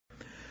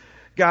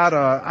God,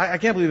 I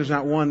can't believe there's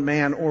not one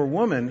man or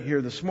woman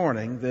here this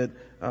morning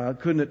that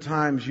couldn't at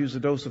times use a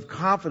dose of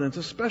confidence,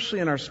 especially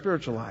in our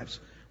spiritual lives,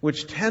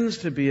 which tends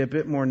to be a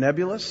bit more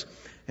nebulous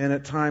and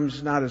at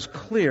times not as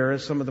clear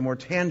as some of the more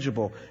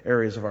tangible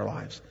areas of our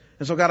lives.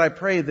 And so, God, I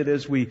pray that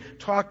as we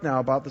talk now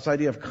about this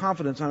idea of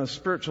confidence on a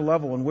spiritual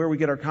level and where we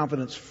get our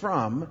confidence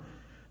from,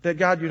 that,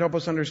 God, you'd help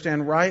us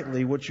understand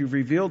rightly what you've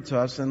revealed to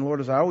us. And, Lord,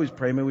 as I always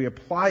pray, may we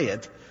apply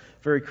it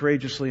very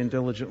courageously and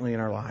diligently in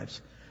our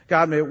lives.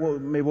 God, may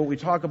what we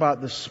talk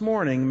about this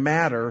morning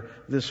matter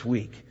this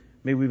week.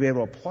 May we be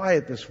able to apply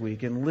it this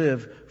week and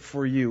live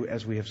for you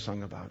as we have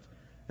sung about.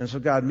 And so,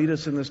 God, meet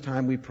us in this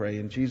time, we pray.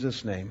 In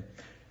Jesus' name,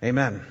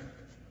 amen.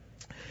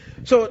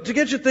 So to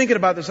get you thinking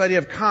about this idea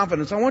of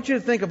confidence, I want you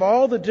to think of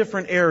all the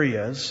different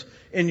areas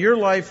in your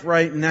life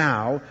right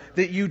now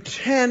that you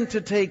tend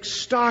to take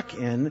stock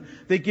in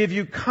that give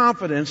you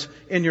confidence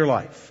in your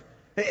life.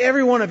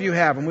 Every one of you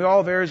have them. We all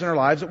have areas in our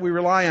lives that we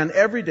rely on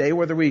every day,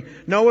 whether we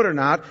know it or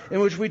not, in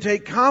which we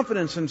take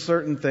confidence in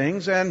certain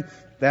things, and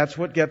that's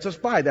what gets us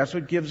by. That's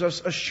what gives us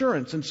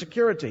assurance and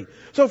security.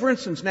 So, for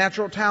instance,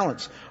 natural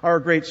talents are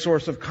a great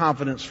source of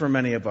confidence for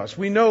many of us.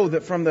 We know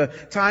that from the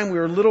time we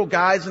were little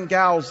guys and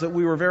gals that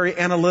we were very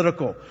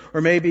analytical,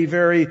 or maybe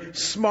very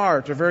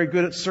smart, or very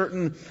good at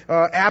certain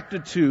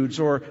aptitudes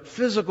or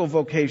physical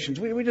vocations.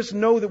 We just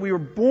know that we were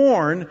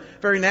born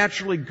very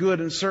naturally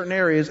good in certain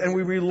areas, and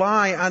we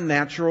rely on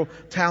natural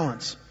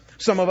talents.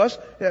 Some of us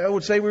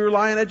would say we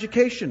rely on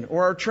education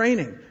or our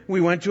training.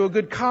 We went to a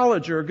good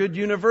college or a good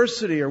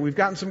university, or we've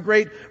gotten some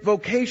great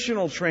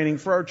vocational training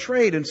for our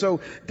trade. And so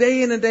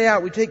day in and day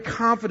out, we take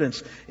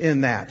confidence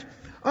in that.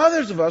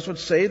 Others of us would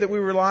say that we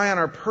rely on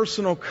our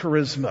personal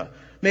charisma.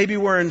 Maybe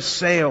we're in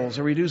sales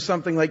or we do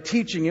something like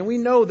teaching, and we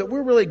know that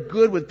we're really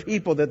good with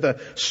people, that the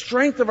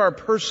strength of our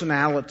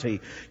personality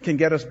can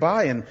get us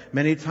by, and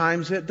many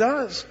times it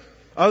does.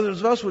 Others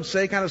of us would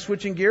say, kind of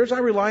switching gears, I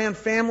rely on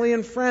family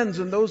and friends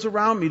and those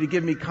around me to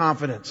give me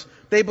confidence.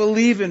 They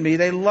believe in me,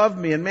 they love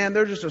me, and man,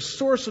 they're just a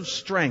source of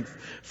strength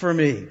for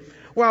me.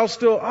 While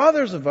still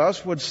others of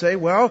us would say,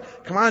 well,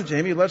 come on,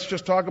 Jamie, let's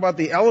just talk about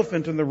the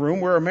elephant in the room.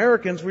 We're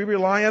Americans, we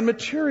rely on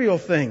material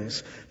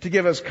things to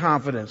give us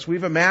confidence.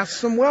 We've amassed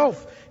some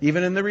wealth,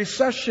 even in the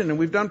recession, and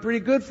we've done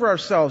pretty good for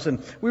ourselves,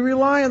 and we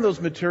rely on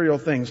those material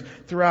things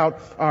throughout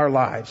our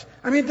lives.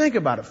 I mean, think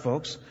about it,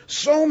 folks.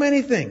 So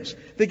many things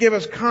that give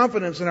us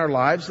confidence in our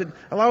lives that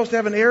allow us to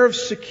have an air of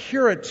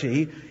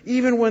security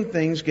even when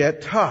things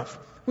get tough.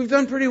 We've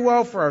done pretty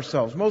well for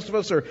ourselves. Most of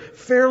us are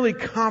fairly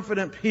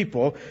confident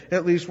people,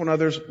 at least when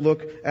others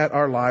look at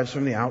our lives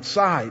from the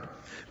outside.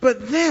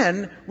 But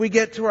then we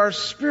get to our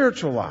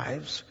spiritual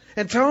lives,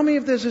 and tell me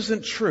if this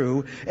isn't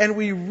true, and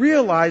we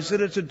realize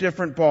that it's a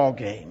different ball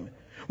game.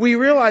 We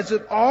realize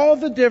that all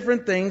the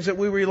different things that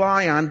we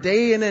rely on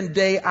day in and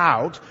day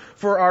out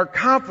for our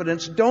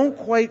confidence don't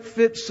quite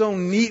fit so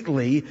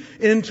neatly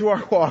into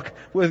our walk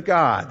with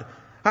God.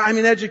 I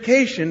mean,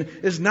 education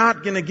is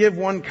not going to give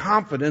one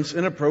confidence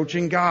in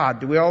approaching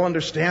God. Do we all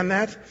understand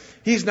that?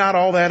 He's not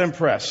all that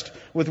impressed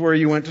with where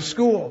you went to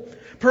school.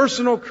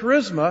 Personal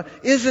charisma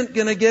isn't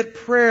going to get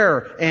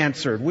prayer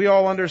answered. We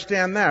all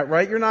understand that,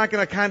 right? You're not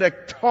going to kind of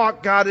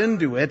talk God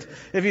into it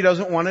if He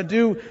doesn't want to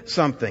do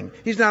something.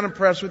 He's not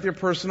impressed with your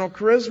personal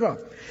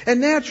charisma.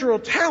 And natural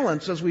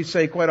talents, as we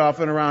say quite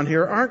often around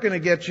here, aren't going to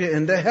get you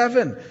into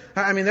heaven.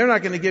 I mean, they're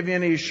not going to give you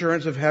any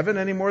assurance of heaven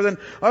any more than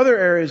other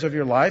areas of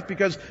your life,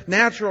 because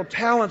natural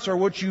talents are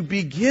what you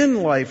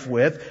begin life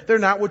with. They're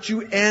not what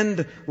you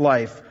end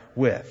life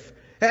with.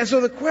 And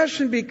so the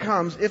question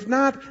becomes, if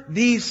not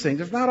these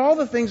things, if not all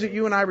the things that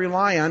you and I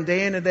rely on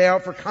day in and day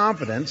out for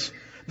confidence,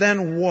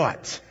 then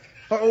what?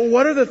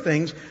 What are the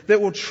things that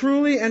will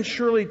truly and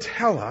surely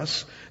tell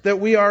us that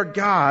we are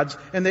God's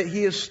and that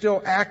He is still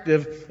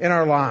active in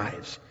our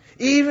lives?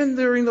 Even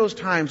during those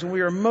times when we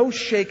are most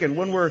shaken,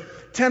 when we're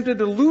tempted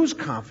to lose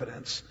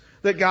confidence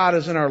that God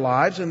is in our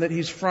lives and that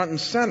He's front and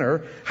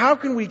center, how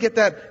can we get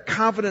that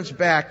confidence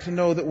back to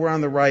know that we're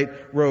on the right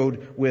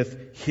road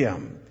with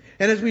Him?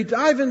 And as we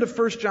dive into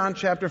 1 John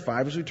chapter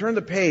 5, as we turn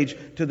the page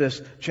to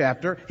this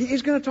chapter,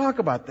 he's going to talk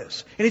about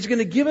this. And he's going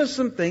to give us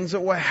some things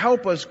that will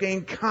help us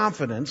gain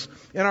confidence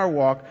in our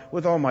walk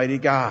with Almighty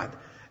God.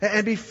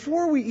 And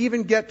before we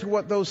even get to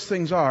what those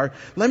things are,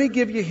 let me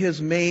give you his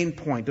main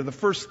point of the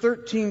first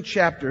 13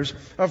 chapters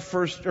of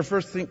first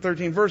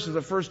 13 verses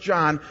of 1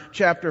 John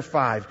chapter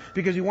 5.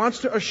 Because he wants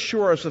to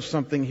assure us of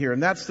something here.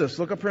 And that's this.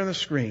 Look up here on the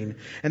screen.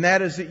 And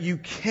that is that you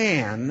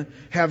can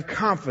have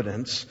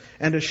confidence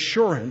and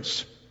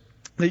assurance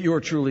that you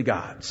are truly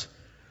God's.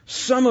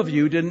 Some of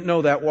you didn't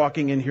know that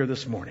walking in here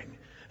this morning.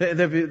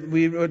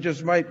 We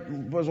just might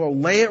as well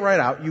lay it right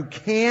out. You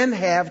can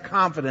have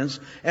confidence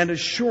and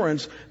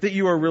assurance that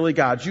you are really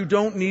God's. You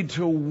don't need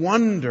to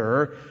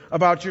wonder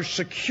about your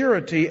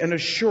security and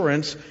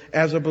assurance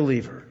as a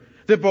believer.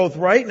 That both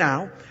right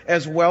now,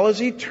 as well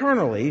as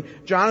eternally,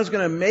 John is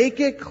going to make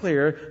it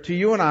clear to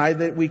you and I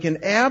that we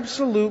can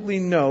absolutely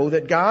know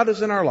that God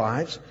is in our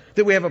lives,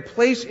 that we have a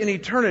place in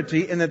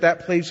eternity and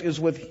that place is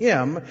with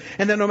Him,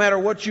 and that no matter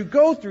what you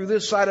go through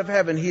this side of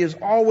heaven, He is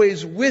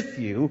always with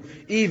you,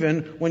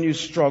 even when you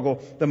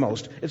struggle the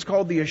most. It's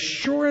called the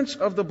assurance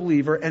of the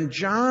believer, and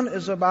John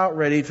is about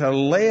ready to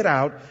lay it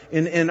out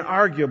in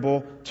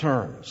inarguable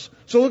terms.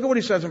 So look at what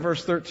he says in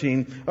verse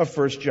 13 of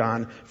 1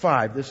 John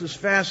 5. This is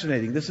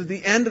fascinating. This is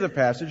the end of the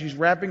passage. He's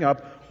wrapping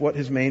up what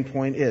his main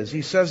point is.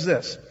 He says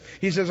this.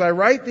 He says, I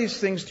write these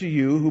things to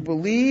you who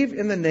believe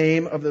in the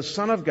name of the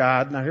Son of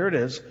God, now here it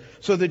is,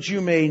 so that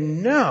you may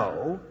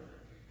know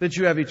that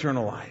you have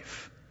eternal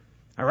life.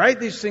 I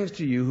write these things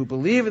to you who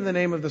believe in the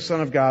name of the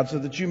Son of God, so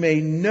that you may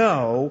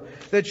know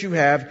that you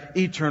have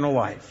eternal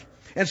life.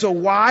 And so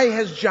why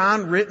has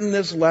John written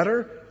this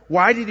letter?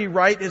 Why did he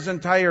write his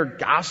entire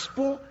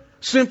gospel?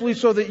 Simply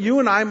so that you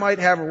and I might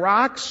have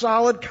rock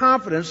solid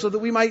confidence, so that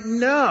we might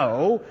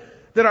know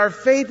that our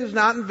faith is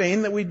not in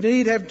vain, that we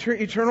need to have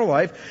eternal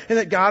life, and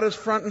that God is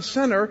front and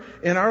center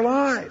in our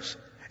lives.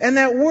 And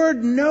that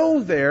word know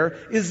there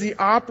is the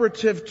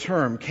operative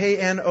term,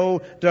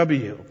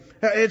 K-N-O-W.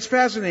 It's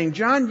fascinating.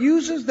 John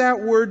uses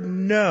that word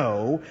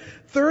know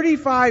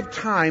 35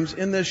 times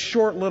in this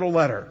short little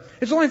letter.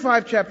 It's only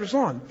 5 chapters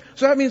long.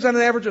 So that means on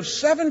an average of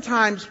 7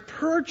 times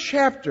per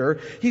chapter,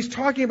 he's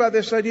talking about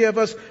this idea of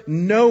us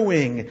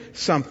knowing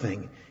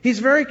something. He's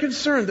very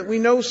concerned that we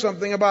know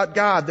something about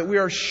God, that we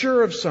are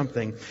sure of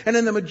something. And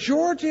in the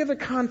majority of the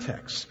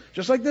contexts,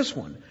 just like this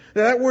one,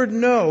 that word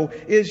know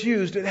is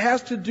used, it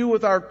has to do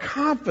with our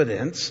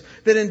confidence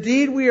that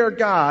indeed we are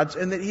God's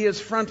and that He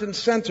is front and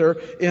center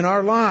in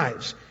our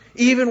lives.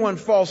 Even when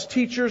false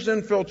teachers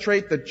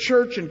infiltrate the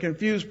church and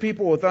confuse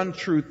people with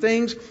untrue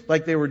things,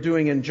 like they were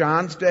doing in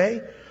John's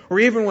day,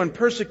 or even when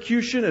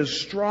persecution is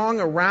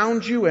strong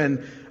around you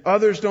and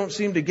others don't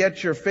seem to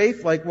get your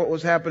faith, like what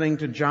was happening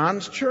to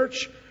John's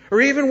church, or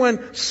even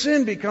when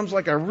sin becomes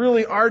like a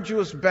really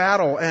arduous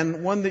battle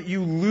and one that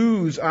you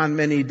lose on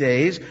many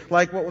days,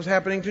 like what was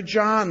happening to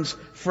John's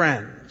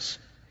friends.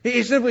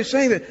 He's simply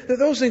saying that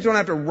those things don't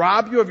have to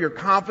rob you of your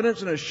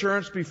confidence and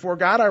assurance before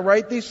God. I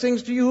write these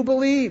things to you who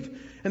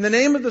believe in the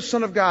name of the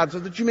Son of God, so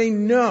that you may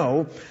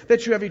know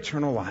that you have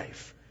eternal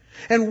life.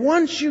 And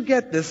once you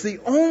get this, the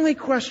only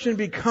question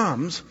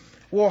becomes,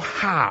 well,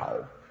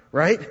 how?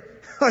 Right?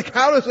 Like,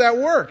 how does that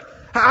work?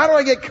 How do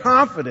I get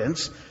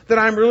confidence that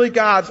I'm really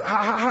God's? What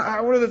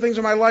are the things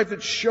in my life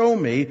that show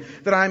me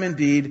that I'm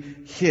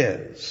indeed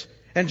His?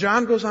 And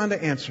John goes on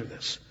to answer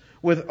this.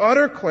 With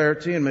utter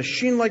clarity and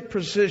machine-like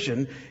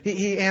precision,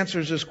 he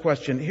answers this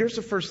question. Here's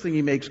the first thing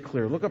he makes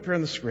clear. Look up here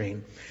on the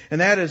screen.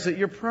 And that is that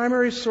your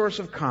primary source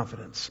of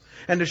confidence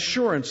and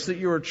assurance that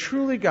you are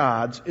truly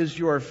God's is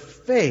your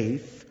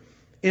faith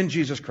in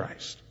Jesus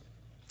Christ.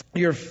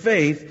 Your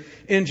faith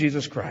in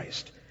Jesus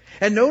Christ.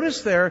 And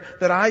notice there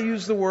that I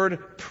use the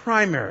word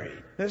primary.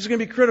 This is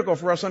going to be critical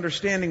for us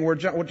understanding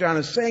what John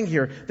is saying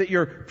here, that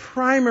your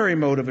primary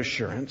mode of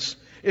assurance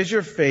is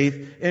your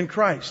faith in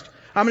Christ.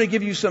 I'm going to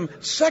give you some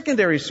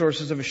secondary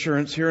sources of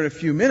assurance here in a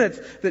few minutes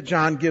that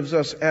John gives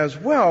us as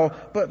well,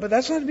 but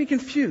that's not to be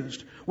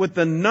confused with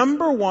the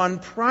number one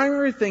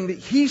primary thing that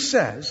he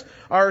says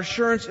our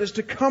assurance is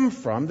to come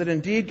from, that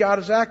indeed God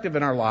is active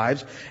in our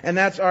lives, and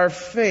that's our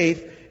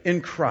faith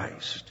in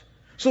Christ.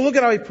 So look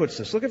at how he puts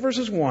this. Look at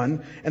verses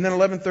 1 and then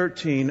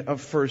 11-13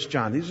 of 1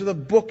 John. These are the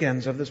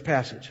bookends of this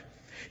passage.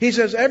 He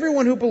says,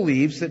 everyone who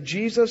believes that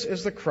Jesus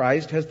is the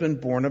Christ has been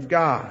born of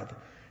God.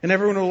 And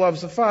everyone who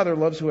loves the Father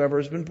loves whoever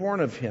has been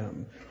born of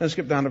Him. Then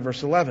skip down to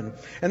verse 11.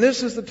 And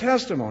this is the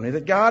testimony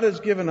that God has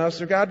given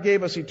us, or God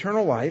gave us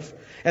eternal life,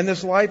 and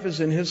this life is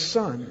in His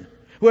Son.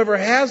 Whoever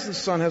has the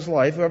Son has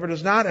life. Whoever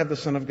does not have the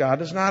Son of God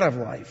does not have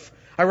life.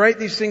 I write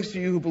these things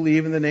to you who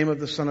believe in the name of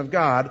the Son of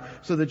God,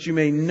 so that you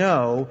may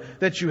know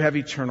that you have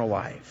eternal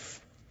life.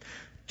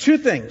 2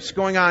 things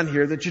going on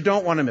here that you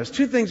don't want to miss.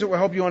 2 things that will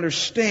help you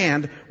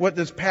understand what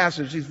this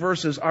passage, these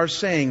verses are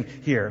saying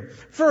here.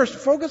 First,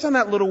 focus on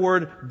that little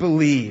word,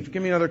 believe.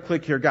 Give me another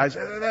click here, guys.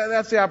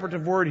 That's the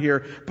operative word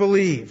here,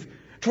 believe.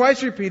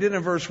 Twice repeated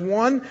in verse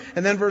 1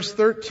 and then verse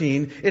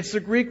 13. It's the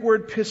Greek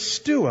word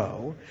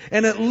pisteuo,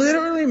 and it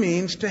literally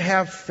means to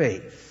have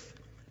faith,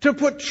 to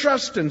put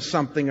trust in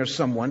something or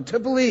someone, to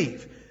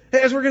believe.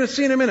 As we're going to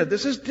see in a minute,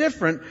 this is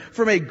different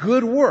from a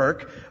good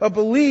work. A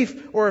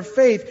belief or a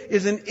faith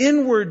is an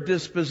inward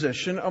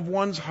disposition of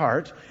one's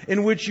heart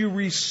in which you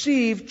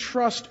receive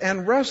trust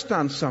and rest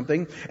on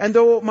something. And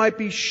though it might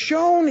be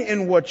shown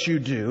in what you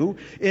do,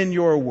 in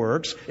your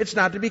works, it's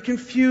not to be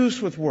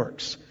confused with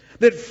works.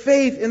 That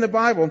faith in the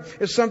Bible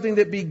is something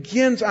that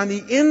begins on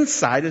the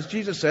inside. As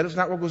Jesus said, it's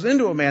not what goes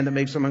into a man that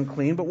makes him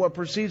unclean, but what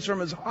proceeds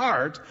from his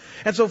heart.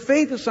 And so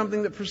faith is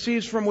something that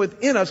proceeds from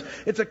within us.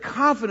 It's a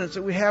confidence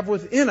that we have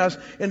within us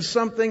in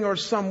something or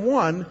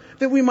someone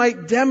that we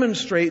might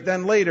demonstrate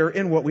then later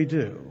in what we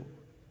do.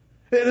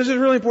 This is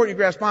really important you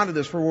grasp onto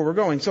this for where we're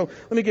going. So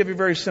let me give you a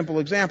very simple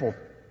example.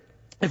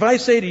 If I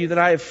say to you that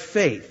I have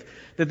faith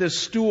that this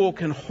stool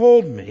can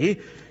hold me,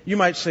 you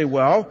might say,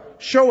 well,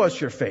 show us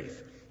your faith.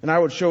 And I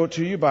would show it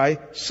to you by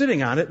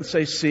sitting on it and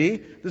say,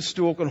 see, this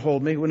stool can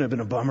hold me. It wouldn't have been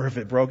a bummer if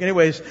it broke.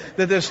 Anyways,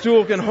 that this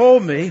stool can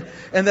hold me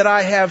and that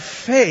I have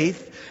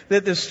faith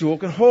that this stool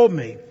can hold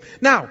me.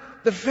 Now,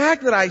 the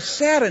fact that I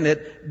sat in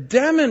it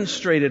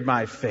demonstrated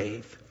my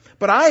faith,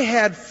 but I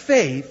had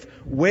faith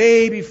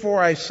way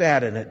before I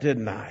sat in it,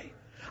 didn't I?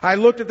 I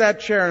looked at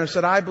that chair and I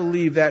said, I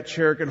believe that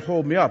chair can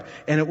hold me up.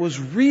 And it was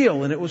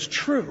real and it was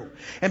true.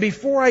 And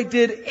before I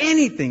did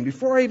anything,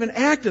 before I even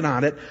acted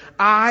on it,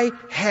 I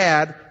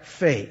had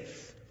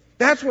faith.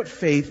 That's what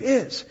faith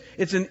is.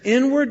 It's an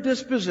inward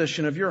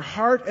disposition of your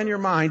heart and your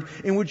mind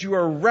in which you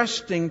are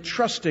resting,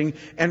 trusting,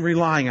 and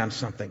relying on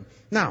something.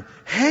 Now,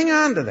 hang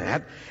on to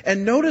that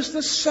and notice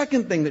the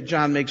second thing that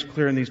John makes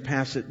clear in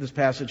this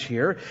passage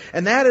here,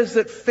 and that is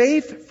that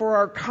faith for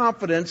our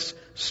confidence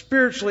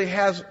spiritually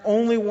has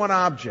only one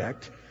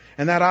object,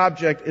 and that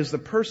object is the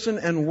person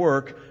and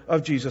work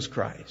of Jesus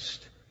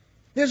Christ.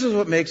 This is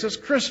what makes us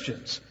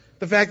Christians.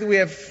 The fact that we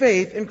have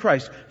faith in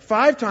Christ.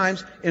 5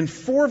 times in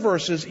 4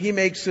 verses, he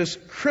makes this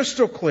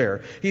crystal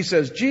clear. He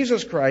says,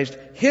 Jesus Christ,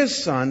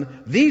 His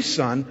Son,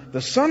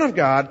 the Son of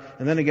God,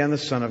 and then again, the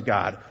Son of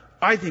God.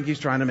 I think he's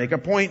trying to make a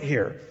point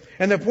here.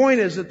 And the point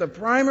is that the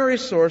primary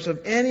source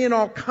of any and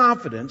all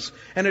confidence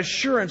and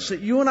assurance that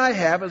you and I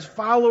have as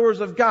followers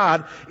of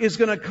God is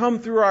going to come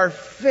through our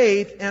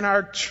faith and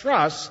our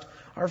trust,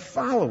 our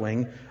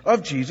following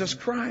of Jesus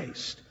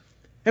Christ.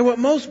 And what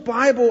most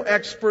Bible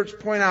experts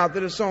point out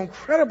that is so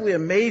incredibly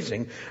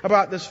amazing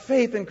about this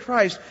faith in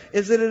Christ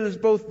is that it is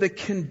both the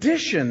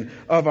condition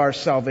of our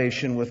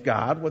salvation with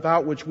God,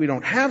 without which we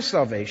don't have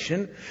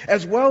salvation,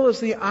 as well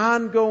as the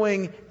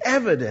ongoing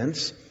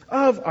evidence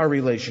of our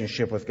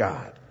relationship with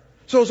God.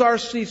 So as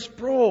R.C.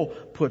 Sproul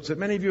puts it,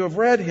 many of you have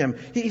read him,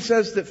 he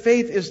says that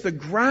faith is the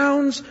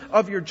grounds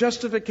of your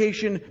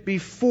justification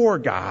before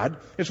God.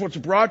 It's what's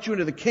brought you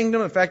into the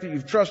kingdom, the fact that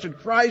you've trusted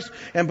Christ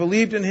and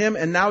believed in Him,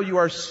 and now you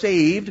are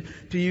saved,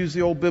 to use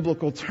the old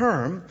biblical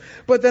term.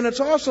 But then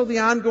it's also the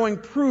ongoing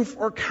proof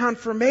or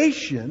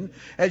confirmation,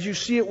 as you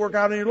see it work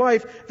out in your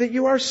life, that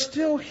you are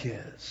still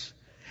His.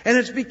 And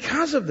it's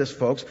because of this,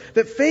 folks,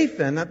 that faith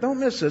then, now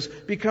don't miss this,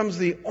 becomes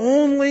the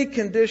only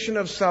condition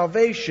of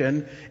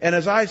salvation, and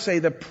as I say,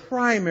 the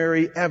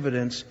primary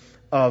evidence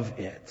of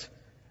it.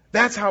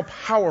 That's how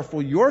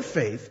powerful your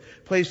faith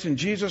placed in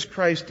Jesus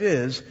Christ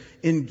is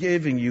in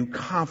giving you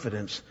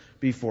confidence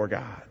before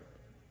God.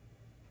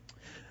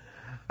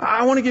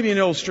 I want to give you an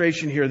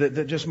illustration here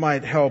that just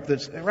might help.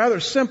 That's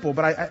rather simple,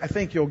 but I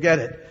think you'll get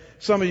it.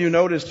 Some of you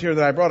noticed here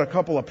that I brought a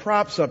couple of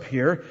props up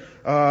here.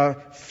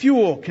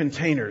 Fuel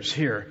containers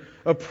here,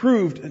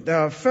 approved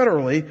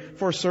federally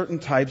for certain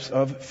types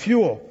of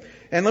fuel.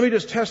 And let me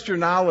just test your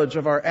knowledge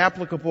of our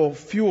applicable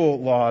fuel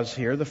laws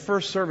here. The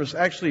First Service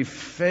actually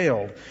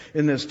failed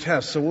in this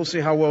test, so we'll see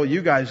how well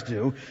you guys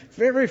do.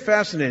 Very, very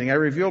fascinating. I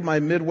revealed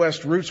my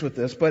Midwest roots with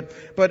this, but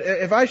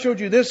if I showed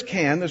you this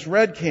can, this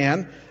red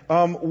can,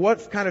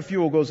 what kind of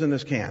fuel goes in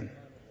this can?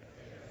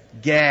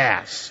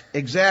 Gas.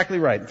 Exactly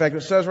right. In fact,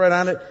 it says right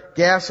on it,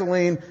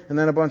 gasoline, and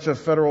then a bunch of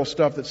federal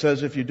stuff that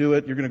says if you do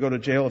it, you're going to go to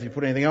jail if you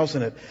put anything else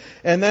in it.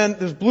 And then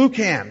this blue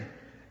can.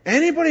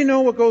 Anybody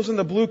know what goes in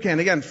the blue can?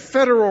 Again,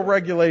 federal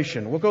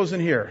regulation. What goes in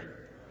here?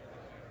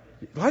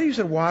 A lot of you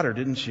said water,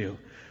 didn't you?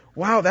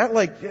 Wow,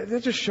 that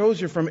just shows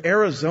you're from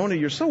Arizona.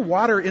 You're so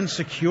water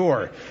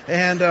insecure.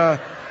 And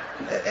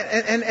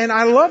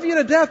I love you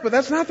to death, but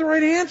that's not the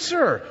right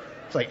answer.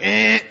 It's like,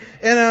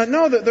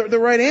 no, the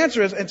right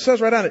answer is, it says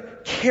right on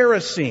it,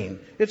 kerosene.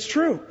 It's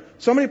true.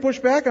 Somebody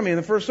pushed back on me in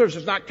the first service.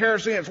 It's not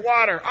kerosene, it's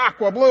water,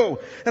 aqua blue.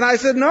 And I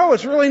said, no,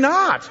 it's really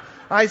not.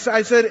 I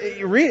said,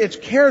 it's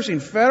kerosene.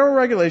 Federal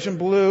regulation,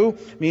 blue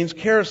means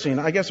kerosene.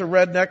 I guess a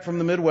redneck from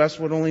the Midwest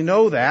would only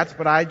know that,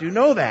 but I do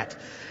know that.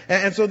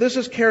 And so this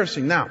is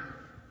kerosene. Now,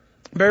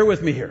 bear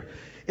with me here.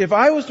 If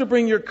I was to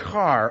bring your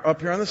car up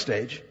here on the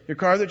stage, your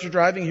car that you're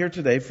driving here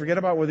today, forget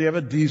about whether you have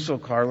a diesel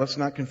car, let's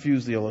not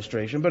confuse the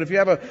illustration, but if you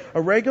have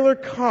a regular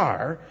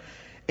car,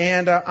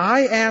 and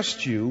I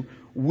asked you,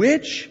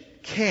 which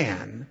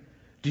can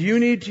do you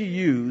need to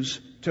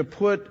use to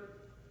put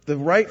the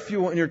right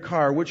fuel in your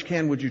car, which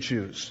can would you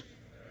choose?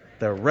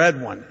 The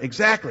red one.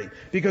 Exactly.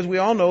 Because we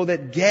all know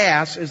that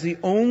gas is the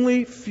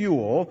only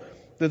fuel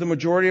that the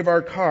majority of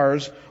our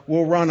cars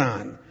will run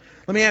on.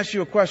 Let me ask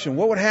you a question.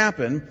 What would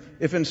happen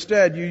if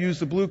instead you used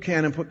the blue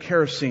can and put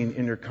kerosene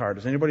in your car?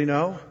 Does anybody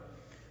know?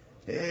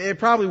 It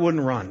probably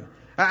wouldn't run.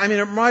 I mean,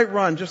 it might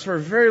run just for a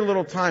very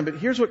little time, but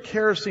here's what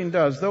kerosene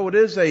does. Though it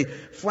is a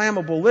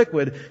flammable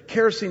liquid,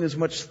 kerosene is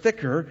much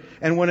thicker,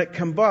 and when it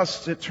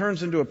combusts, it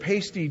turns into a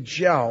pasty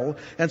gel,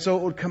 and so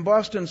it would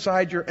combust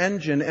inside your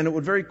engine, and it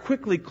would very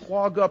quickly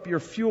clog up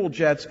your fuel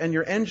jets, and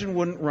your engine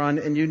wouldn't run,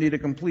 and you need a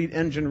complete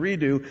engine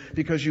redo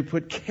because you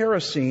put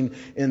kerosene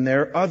in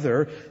there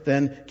other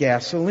than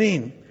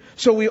gasoline.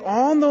 So we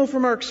all know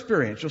from our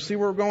experience, you'll see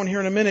where we're going here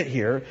in a minute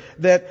here,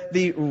 that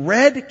the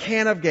red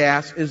can of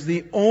gas is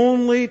the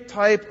only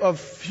type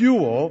of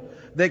fuel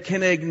that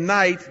can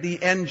ignite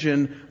the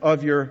engine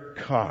of your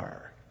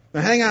car.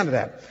 Now hang on to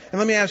that. And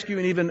let me ask you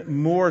an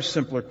even more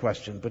simpler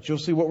question, but you'll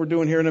see what we're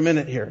doing here in a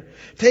minute here.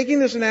 Taking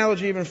this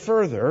analogy even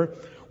further,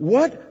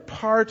 what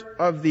part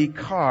of the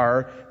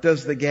car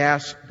does the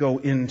gas go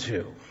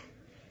into?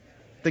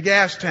 The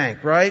gas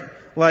tank, right?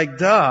 Like,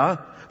 duh.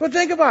 But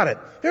think about it.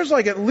 There's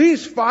like at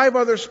least 5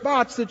 other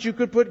spots that you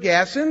could put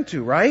gas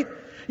into, right?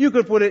 You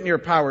could put it in your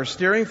power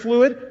steering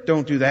fluid.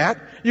 Don't do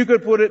that. You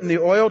could put it in the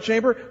oil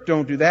chamber.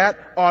 Don't do that.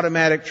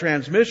 Automatic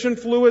transmission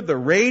fluid, the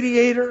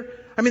radiator.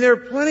 I mean, there are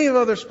plenty of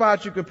other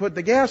spots you could put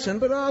the gas in,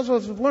 but I also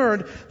have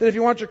learned that if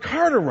you want your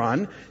car to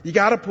run, you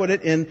got to put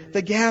it in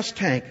the gas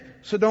tank.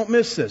 So don't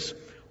miss this.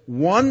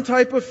 One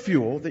type of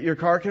fuel that your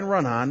car can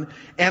run on,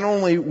 and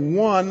only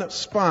one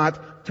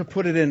spot to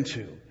put it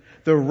into.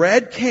 The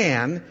red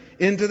can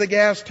into the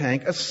gas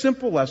tank, a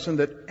simple lesson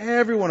that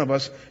every one of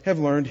us have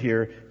learned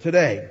here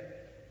today.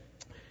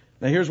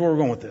 Now here's where we're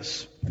going with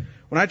this.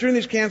 When I turn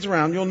these cans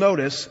around, you'll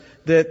notice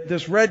that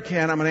this red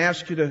can, I'm going to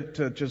ask you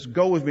to just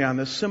go with me on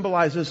this,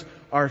 symbolizes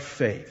our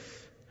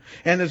faith.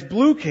 And this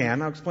blue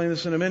can, I'll explain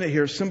this in a minute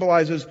here,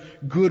 symbolizes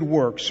good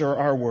works or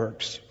our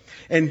works.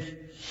 And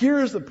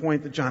here's the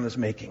point that John is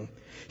making.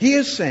 He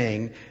is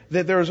saying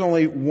that there is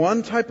only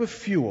one type of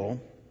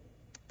fuel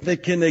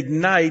that can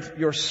ignite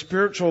your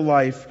spiritual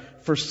life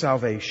for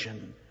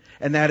salvation.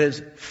 And that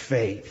is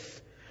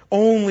faith.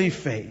 Only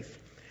faith.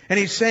 And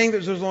he's saying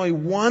that there's only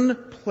one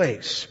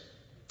place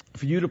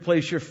for you to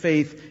place your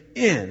faith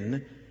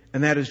in,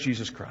 and that is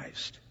Jesus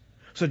Christ.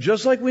 So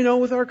just like we know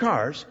with our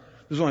cars,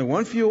 there's only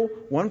one fuel,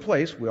 one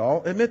place, we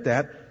all admit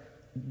that.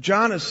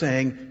 John is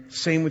saying,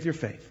 same with your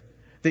faith.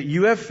 That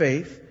you have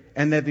faith,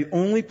 and that the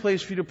only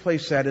place for you to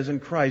place that is in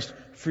Christ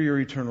for your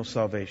eternal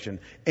salvation.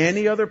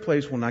 Any other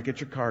place will not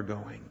get your car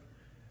going.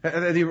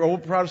 The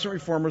old Protestant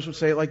reformers would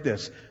say it like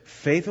this: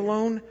 faith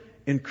alone,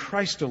 in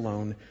Christ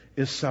alone,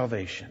 is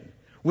salvation.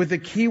 With the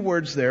key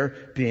words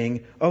there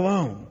being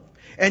alone.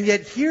 And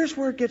yet here's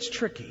where it gets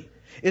tricky,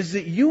 is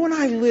that you and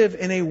I live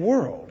in a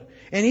world,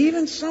 and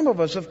even some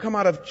of us have come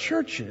out of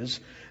churches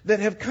that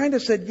have kind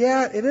of said,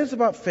 yeah, it is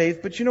about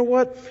faith, but you know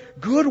what?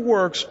 Good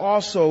works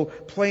also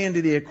play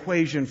into the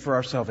equation for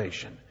our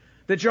salvation.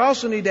 That you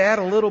also need to add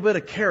a little bit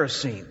of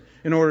kerosene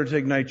in order to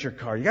ignite your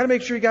car. You got to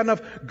make sure you got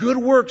enough good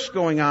works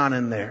going on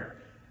in there.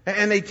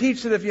 And they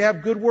teach that if you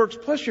have good works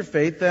plus your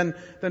faith, then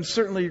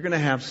certainly you're going to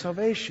have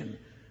salvation.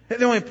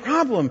 The only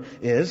problem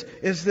is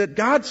that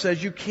God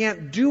says you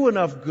can't do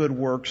enough good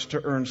works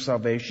to earn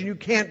salvation. You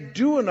can't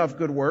do enough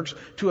good works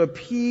to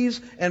appease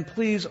and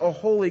please a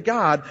holy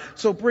God.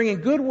 So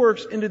bringing good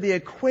works into the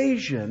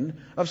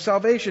equation of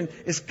salvation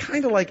is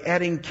kind of like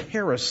adding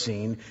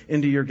kerosene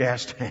into your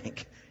gas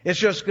tank. It's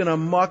just going to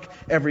muck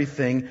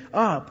everything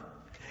up.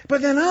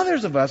 But then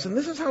others of us, and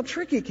this is how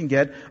tricky it can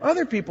get,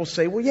 other people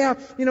say, well, yeah,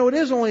 it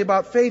is only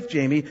about faith,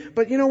 Jamie,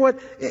 but you know what?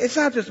 It's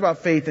not just about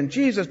faith in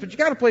Jesus, but you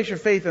got to place your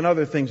faith in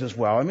other things as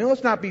well. I mean,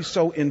 let's not be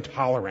so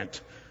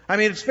intolerant. I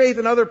mean, it's faith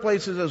in other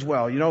places as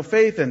well.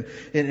 Faith in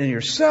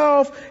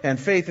yourself, and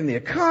faith in the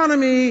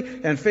economy,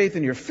 and faith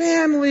in your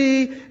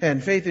family,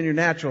 and faith in your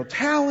natural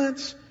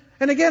talents.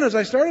 And again, as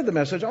I started the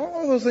message,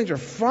 all those things are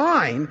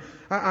fine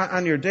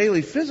on your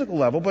daily physical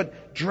level,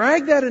 but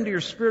drag that into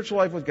your spiritual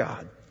life with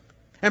God.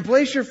 And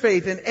place your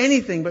faith in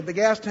anything but the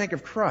gas tank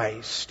of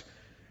Christ,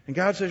 and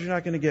God says you're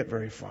not going to get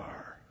very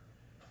far.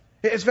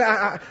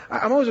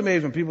 I'm always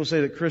amazed when people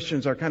say that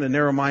Christians are kind of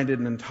narrow-minded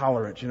and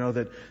intolerant.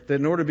 That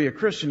in order to be a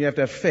Christian, you have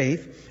to have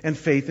faith and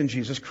faith in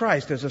Jesus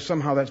Christ, as if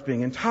somehow that's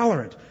being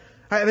intolerant.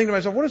 I think to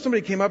myself, what if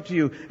somebody came up to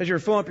you as you were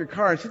filling up your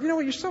car and said,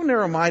 what, you're so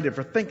narrow-minded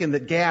for thinking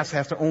that gas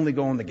has to only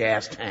go in the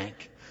gas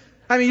tank.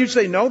 I mean, you'd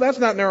say, no, that's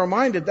not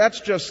narrow-minded. That's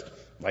just,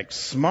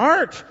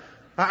 smart.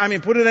 I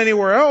mean, put it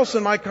anywhere else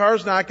and my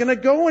car's not going to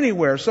go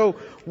anywhere. So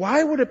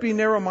why would it be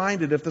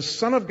narrow-minded if the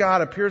Son of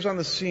God appears on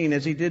the scene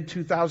as He did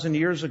 2,000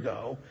 years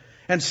ago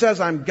and says,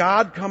 I'm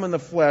God come in the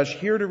flesh,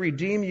 here to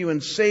redeem you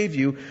and save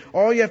you.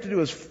 All you have to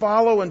do is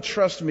follow and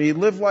trust me,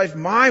 live life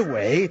my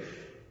way.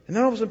 And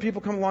then all of a sudden people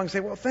come along and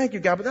say, well, thank you,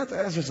 God, but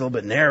that's just a little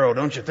bit narrow,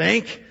 don't you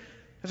think?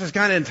 That's just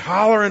kind of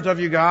intolerant of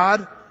you,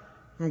 God.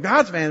 From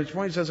God's vantage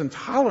point, He says,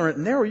 intolerant,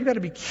 narrow, you got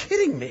to be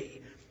kidding me.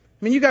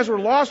 I mean, you guys were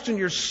lost in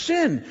your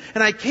sin,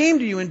 and I came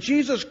to you in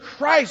Jesus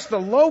Christ, the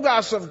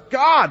Logos of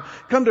God,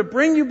 come to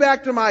bring you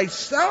back to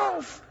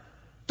myself.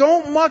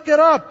 Don't muck it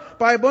up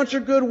by a bunch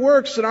of good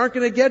works that aren't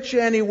going to get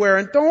you anywhere,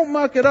 and don't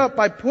muck it up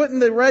by putting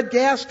the red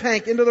gas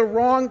can into the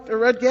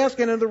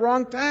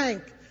wrong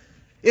tank.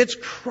 It's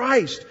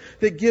Christ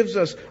that gives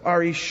us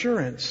our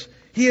assurance.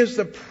 He is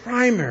the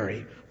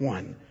primary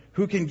one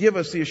who can give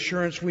us the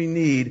assurance we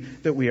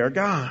need that we are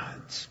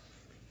God's.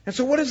 And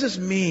so what does this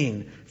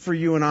mean for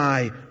you and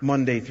I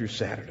Monday through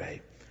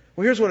Saturday?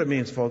 Well, here's what it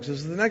means, folks,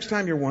 is the next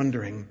time you're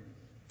wondering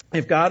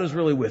if God is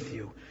really with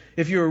you,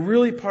 if you're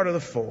really part of the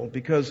fold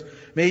because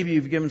maybe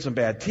you've given some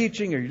bad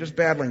teaching or you're just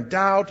battling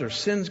doubt or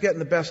sin's getting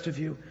the best of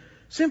you,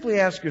 simply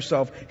ask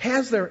yourself,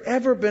 has there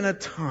ever been a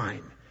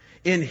time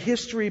in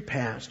history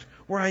past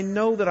where I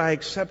know that I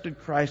accepted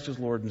Christ as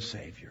Lord and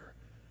Savior?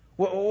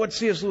 What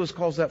C.S. Lewis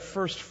calls that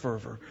first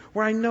fervor,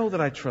 where I know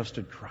that I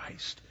trusted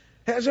Christ.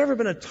 Has there ever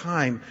been a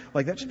time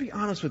like that? Just be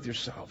honest with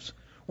yourselves.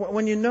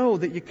 When you know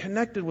that you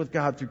connected with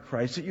God through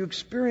Christ, that you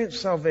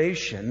experienced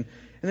salvation,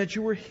 and that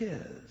you were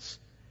His.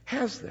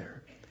 Has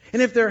there?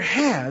 And if there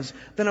has,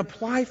 then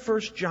apply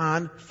 1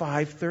 John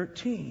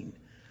 5:13.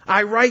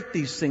 I write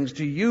these things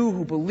to you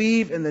who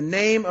believe in the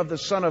name of the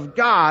Son of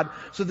God,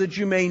 so that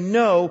you may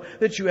know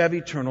that you have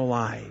eternal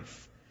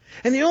life.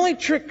 And the only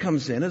trick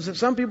comes in is that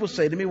some people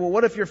say to me, well,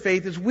 what if your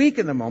faith is weak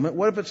in the moment?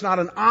 What if it's not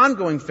an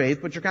ongoing faith,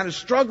 but you're kind of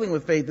struggling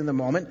with faith in the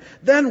moment?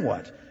 Then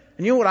what?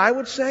 And you know what I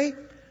would say?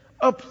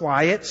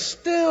 Apply it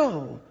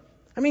still.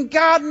 I mean,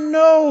 God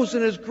knows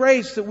in His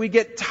grace that we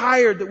get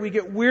tired, that we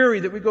get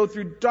weary, that we go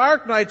through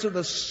dark nights of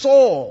the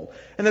soul,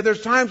 and that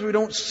there's times we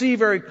don't see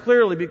very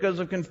clearly because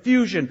of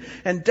confusion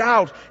and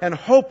doubt and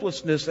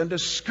hopelessness and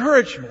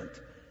discouragement.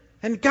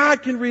 And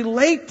God can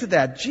relate to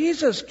that.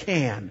 Jesus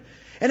can.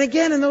 And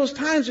again, in those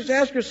times, just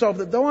ask yourself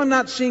that though I'm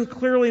not seeing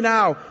clearly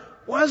now,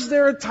 was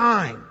there a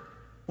time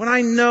when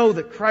I know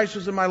that Christ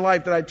was in my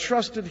life, that I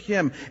trusted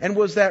Him, and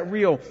was that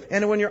real?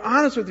 And when you're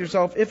honest with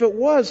yourself, if it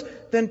was,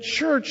 then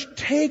church,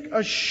 take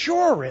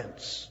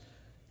assurance.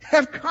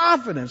 Have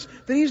confidence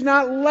that He's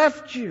not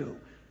left you.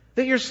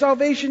 That your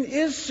salvation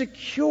is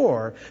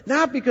secure.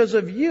 Not because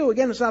of you,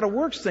 again, it's not a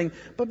works thing,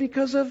 but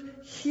because of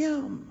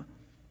Him.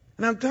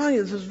 And I'm telling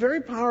you, this is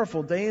very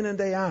powerful day in and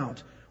day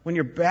out. When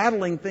you're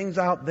battling things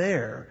out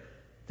there,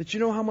 that you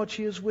know how much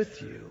He is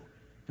with you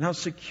and how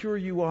secure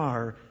you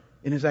are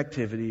in His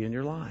activity in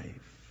your life.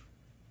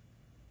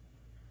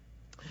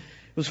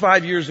 It was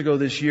 5 years ago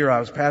this year. I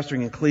was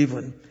pastoring in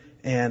Cleveland,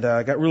 and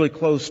I got really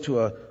close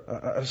to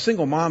a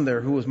single mom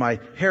there who was my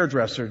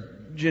hairdresser.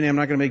 Ginny, I'm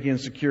not going to make you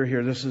insecure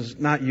here. This is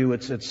not you.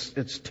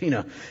 It's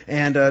Tina.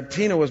 And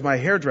Tina was my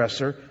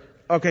hairdresser.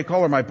 Okay,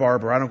 call her my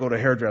barber. I don't go to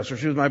hairdresser.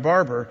 She was my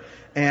barber,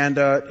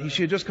 and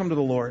she had just come to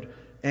the Lord.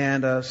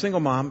 And a single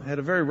mom, had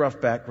a very rough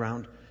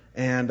background.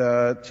 And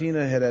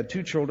Tina had had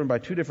 2 children by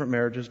 2 different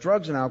marriages,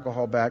 drugs and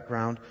alcohol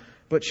background.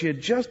 But she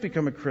had just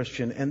become a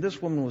Christian, and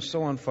this woman was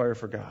so on fire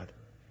for God.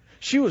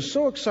 She was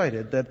so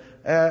excited that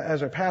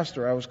as a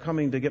pastor, I was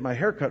coming to get my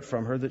hair cut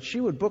from her, that she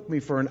would book me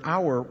for an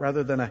hour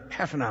rather than a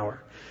half an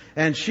hour.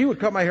 And she would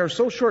cut my hair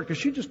so short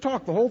because she'd just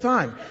talk the whole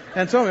time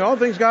and tell me all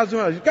the things God's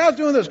doing. God's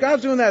doing this,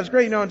 God's doing that. It's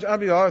great, And I'd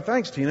be, oh,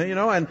 thanks, Tina,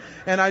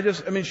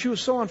 And she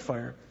was so on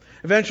fire.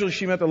 Eventually,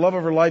 she met the love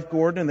of her life,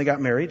 Gordon, and they got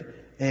married.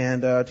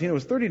 And Tina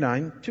was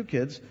 39, 2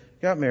 kids,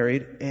 got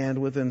married, and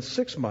within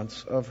 6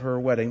 months of her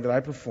wedding that I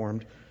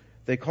performed,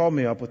 they called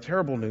me up with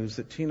terrible news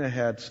that Tina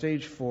had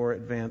stage 4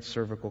 advanced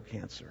cervical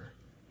cancer.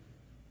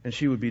 And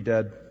she would be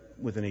dead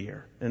within a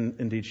year. And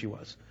indeed she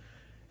was.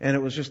 And it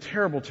was just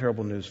terrible,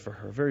 terrible news for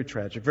her. Very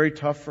tragic. Very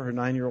tough for her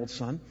 9-year-old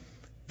son.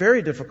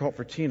 Very difficult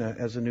for Tina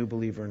as a new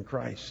believer in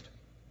Christ.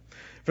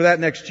 For that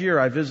next year,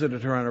 I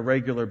visited her on a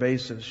regular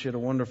basis. She had a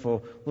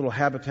wonderful little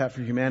Habitat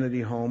for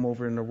Humanity home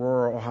over in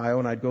Aurora, Ohio,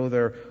 and I'd go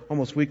there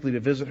almost weekly to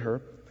visit her.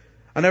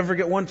 I'll never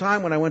forget one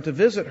time when I went to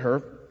visit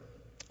her,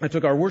 I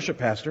took our worship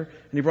pastor,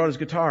 and he brought his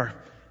guitar,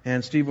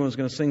 and Stephen was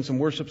going to sing some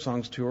worship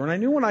songs to her. And I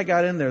knew when I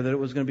got in there that it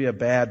was going to be a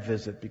bad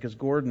visit, because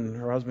Gordon,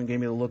 her husband, gave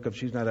me the look of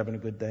she's not having a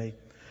good day.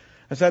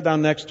 I sat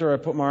down next to her, I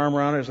put my arm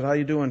around her, I said, how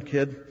you doing,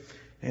 kid?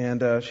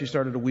 And she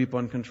started to weep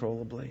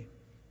uncontrollably.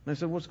 And I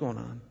said, what's going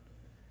on?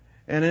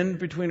 And in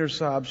between her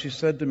sobs, she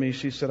said to me,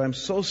 I'm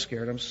so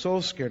scared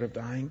of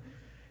dying.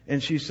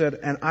 And she said,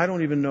 and I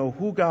don't even know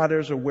who God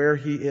is or where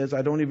He is.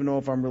 I don't even know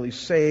if I'm really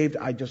saved.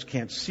 I just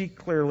can't see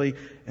clearly,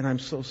 and I'm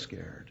so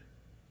scared.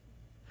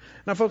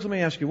 Now, folks, let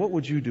me ask you, what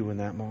would you do in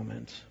that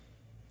moment?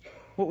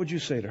 What would you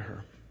say to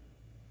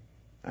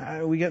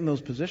her? We get in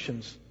those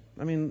positions,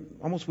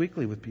 almost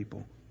weekly with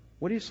people.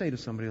 What do you say to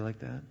somebody like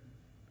that?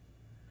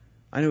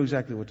 I knew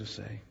exactly what to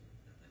say,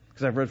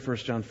 because I've read 1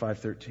 John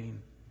 5:13.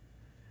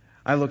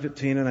 I looked at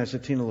Tina and I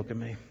said, Tina, look at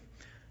me.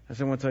 I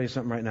said, I want to tell you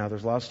something right now.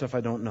 There's a lot of stuff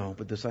I don't know,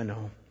 but this I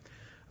know.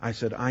 I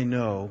said, I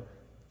know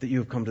that you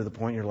have come to the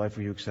point in your life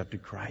where you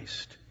accepted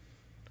Christ.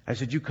 I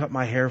said, you cut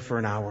my hair for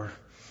an hour,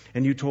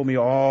 and you told me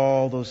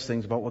all those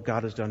things about what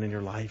God has done in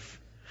your life.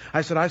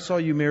 I said, I saw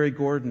you marry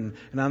Gordon,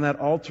 and on that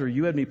altar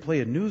you had me play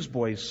a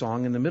Newsboys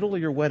song in the middle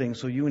of your wedding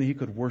so you and he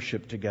could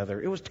worship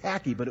together. It was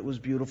tacky, but it was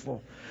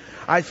beautiful.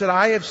 I said,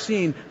 I have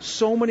seen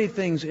so many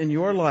things in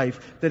your life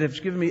that have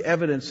given me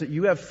evidence that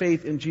you have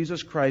faith in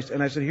Jesus Christ.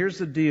 And I said, here's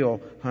the deal,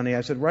 honey.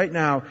 I said, right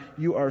now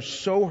you are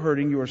so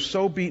hurting, you are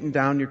so beaten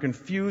down, you're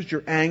confused,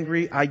 you're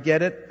angry. I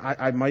get it.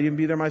 I might even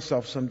be there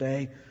myself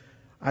someday.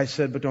 I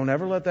said, but don't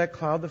ever let that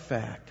cloud the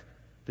fact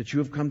that you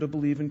have come to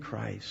believe in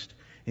Christ.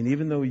 And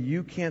even though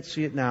you can't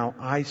see it now,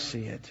 I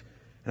see it.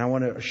 And I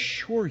want to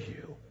assure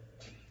you,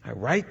 I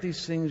write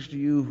these things to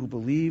you who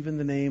believe in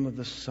the name of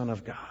the Son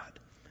of God,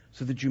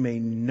 so that you may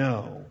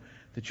know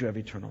that you have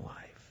eternal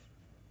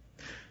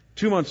life.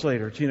 2 months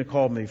later, Tina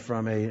called me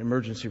from an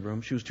emergency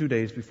room. She was 2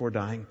 days before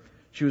dying.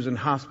 She was in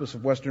hospice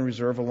of Western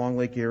Reserve along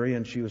Lake Erie,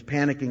 and she was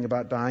panicking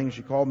about dying.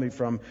 She called me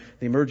from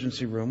the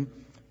emergency room,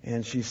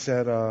 and she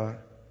said,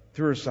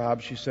 through her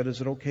sobs, she said,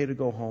 is it okay to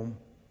go home?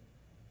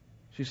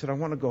 She said, I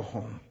want to go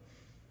home.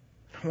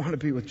 I want to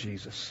be with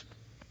Jesus.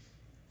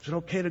 Is it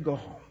okay to go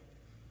home?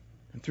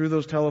 And through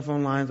those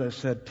telephone lines, I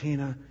said,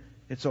 Tina,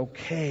 it's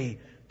okay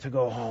to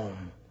go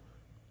home.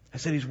 I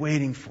said, He's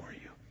waiting for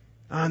you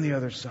on the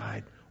other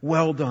side.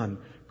 Well done,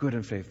 good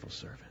and faithful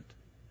servant.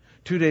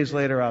 2 days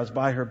later, I was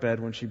by her bed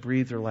when she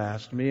breathed her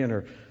last, me and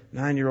her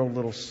 9-year-old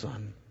little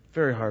son.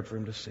 Very hard for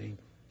him to see.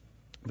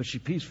 But she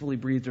peacefully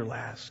breathed her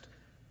last.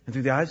 And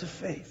through the eyes of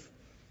faith,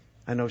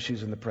 I know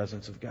she's in the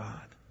presence of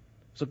God.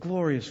 It's a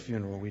glorious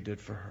funeral we did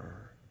for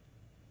her.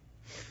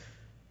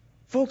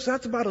 Folks,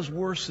 that's about as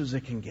worse as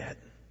it can get.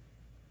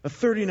 A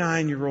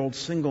 39-year-old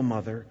single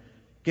mother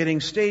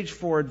getting stage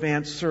 4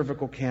 advanced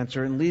cervical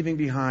cancer and leaving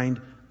behind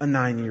a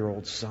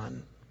 9-year-old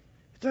son.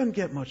 It doesn't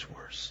get much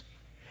worse.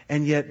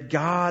 And yet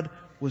God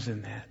was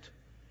in that,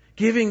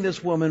 giving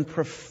this woman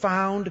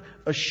profound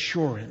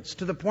assurance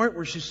to the point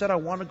where she said, I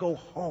want to go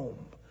home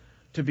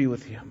to be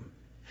with Him.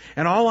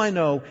 And all I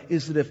know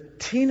is that if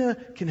Tina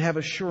can have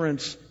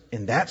assurance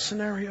in that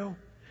scenario,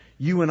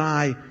 you and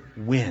I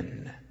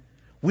win.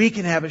 We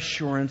can have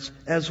assurance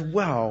as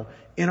well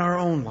in our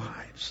own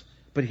lives.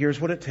 But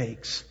here's what it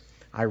takes.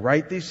 I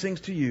write these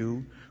things to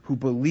you who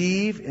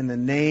believe in the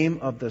name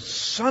of the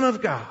Son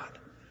of God,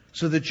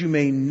 so that you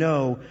may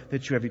know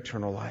that you have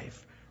eternal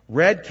life.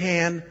 Red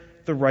can,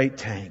 the right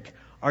tank.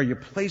 Are you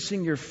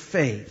placing your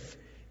faith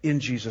in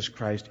Jesus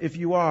Christ? If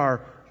you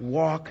are,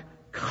 walk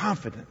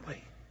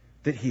confidently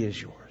that He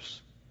is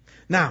yours.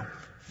 Now,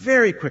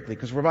 very quickly,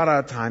 because we're about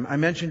out of time, I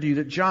mentioned to you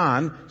that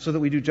John, so that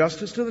we do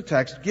justice to the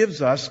text,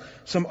 gives us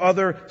some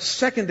other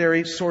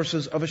secondary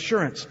sources of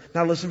assurance.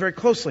 Now listen very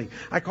closely.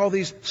 I call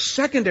these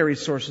secondary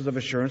sources of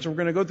assurance, and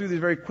we're going to go through these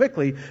very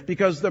quickly,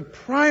 because the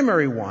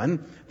primary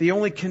one, the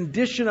only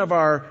condition of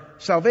our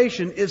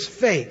salvation, is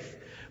faith.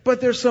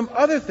 But there's some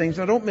other things,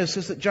 now don't miss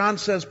this, that John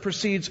says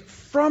proceeds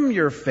from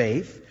your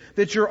faith,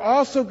 that you're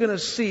also going to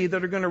see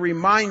that are going to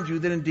remind you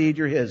that indeed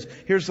you're His.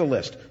 Here's the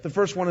list. The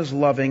first one is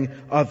loving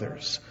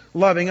others.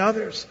 Loving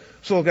others.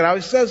 So look at how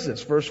he says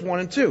this, verse 1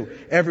 and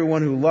 2.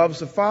 Everyone who loves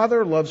the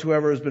Father loves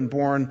whoever has been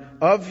born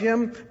of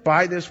Him.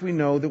 By this we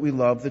know that we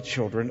love the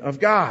children of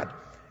God.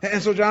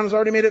 And so John has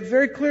already made it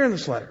very clear in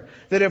this letter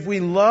that if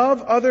we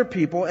love other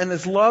people, and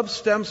this love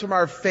stems from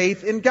our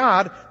faith in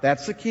God,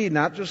 that's the key,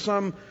 not just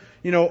some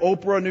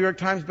Oprah, New York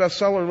Times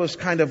bestseller list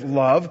kind of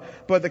love,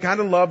 but the kind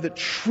of love that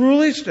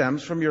truly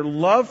stems from your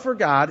love for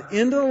God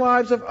into the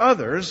lives of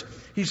others.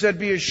 He said,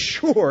 be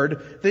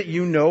assured that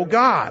you know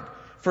God.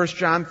 1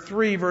 John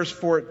 3 verse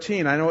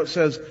 14. I know it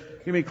says,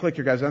 give me a click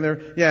here guys on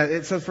there. Yeah,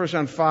 it says 1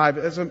 John 5.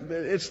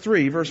 It's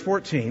 3 verse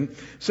 14.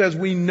 Says,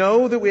 we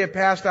know that we have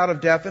passed out of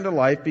death into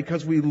life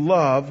because we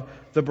love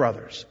the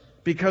brothers.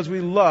 Because we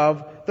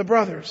love the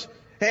brothers.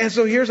 And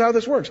so here's how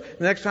this works.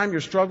 The next time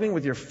you're struggling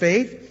with your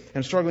faith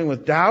and struggling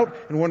with doubt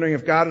and wondering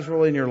if God is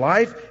really in your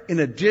life, in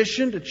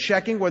addition to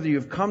checking whether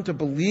you've come to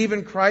believe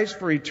in Christ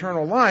for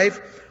eternal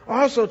life,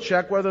 also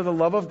check whether the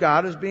love of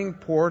God is being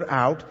poured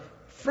out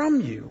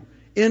from you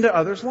into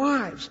others'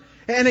 lives.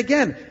 And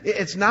again,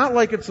 it's not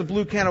like it's the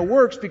blue can of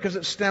works because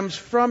it stems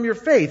from your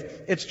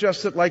faith. It's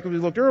just that, like we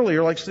looked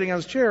earlier, like sitting on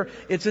this chair,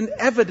 it's an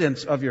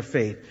evidence of your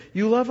faith.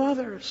 You love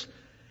others.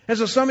 And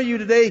so some of you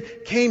today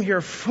came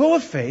here full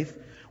of faith,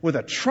 with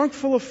a trunk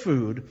full of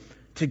food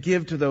to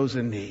give to those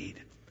in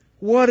need.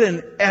 What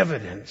an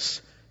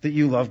evidence that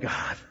you love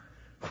God.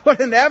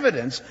 What an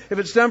evidence, if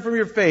it stemmed from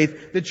your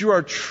faith, that you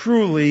are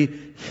truly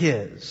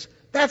His.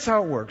 That's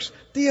how it works.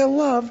 Do you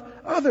love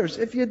others?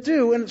 If you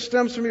do, and it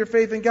stems from your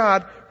faith in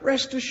God,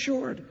 rest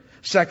assured.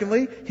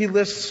 Secondly, he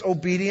lists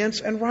obedience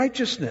and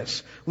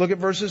righteousness. Look at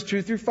verses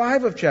 2 through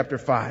 5 of chapter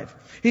 5.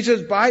 He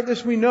says, by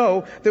this we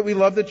know that we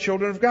love the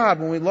children of God.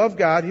 When we love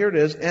God, here it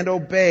is, and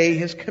obey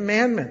His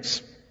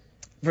commandments.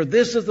 For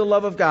this is the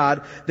love of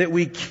God, that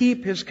we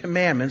keep His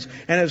commandments,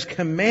 and His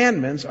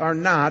commandments are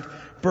not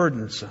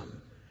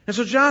burdensome. And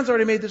so John's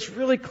already made this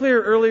really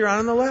clear earlier on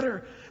in the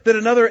letter, that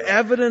another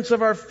evidence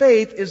of our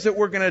faith is that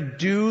we're going to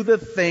do the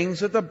things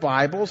that the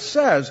Bible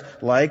says.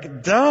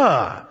 Like,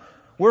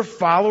 we're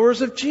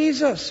followers of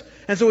Jesus.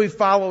 And so we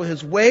follow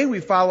His way, we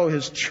follow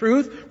His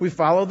truth, we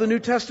follow the New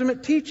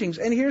Testament teachings.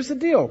 And here's the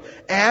deal.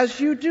 As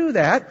you do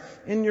that,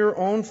 in your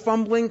own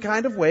fumbling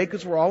kind of way,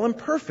 because we're all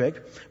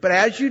imperfect, but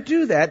as you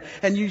do that,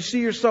 and you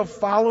see yourself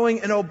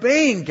following and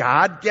obeying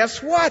God,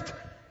 guess what?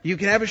 You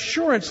can have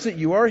assurance that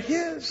you are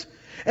His.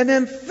 And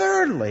then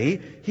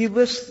thirdly, he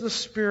lists the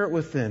Spirit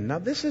within. Now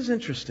this is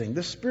interesting,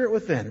 the Spirit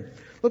within.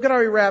 Look at how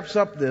he wraps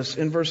up this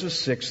in verses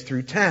 6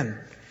 through 10.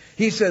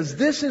 He says,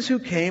 this is who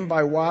came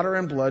by water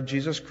and blood,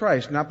 Jesus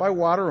Christ. Not by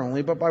water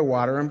only, but by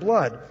water and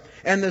blood.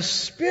 And the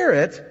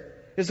Spirit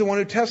is the one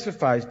who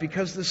testifies,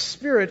 because the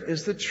Spirit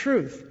is the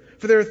truth.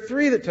 For there are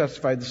three that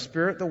testify, the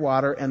Spirit, the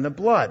water, and the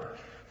blood.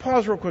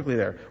 Pause real quickly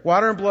there.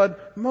 Water and blood,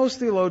 most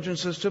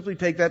theologians just simply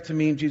take that to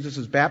mean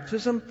Jesus'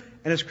 baptism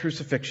and His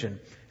crucifixion.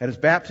 At His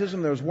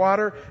baptism there was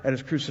water, at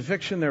His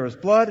crucifixion there was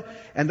blood,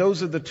 and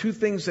those are the two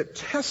things that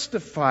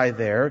testify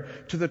there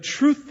to the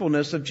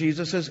truthfulness of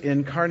Jesus'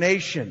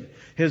 incarnation.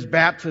 His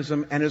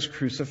baptism and His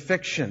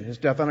crucifixion, His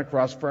death on a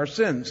cross for our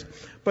sins.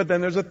 But then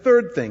there's a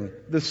third thing,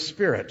 the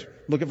Spirit.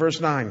 Look at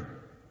verse 9.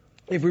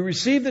 If we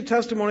receive the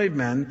testimony of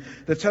men,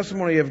 the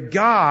testimony of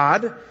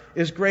God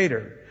is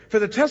greater. For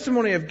the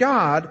testimony of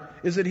God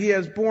is that He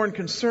has borne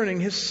concerning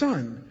His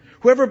Son.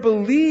 Whoever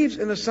believes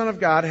in the Son of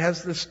God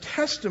has this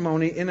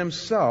testimony in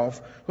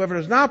himself. Whoever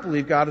does not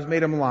believe God has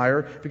made him a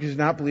liar, because he does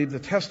not believe the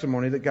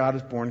testimony that God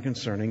has borne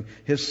concerning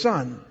His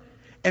Son.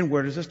 And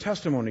where does this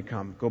testimony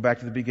come? Go back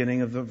to the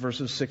beginning of the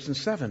verses 6 and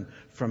 7.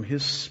 From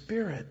His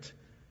Spirit.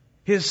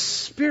 His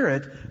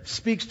Spirit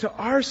speaks to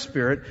our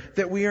spirit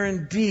that we are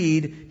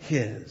indeed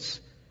His.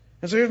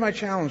 And so here's my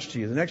challenge to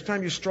you. The next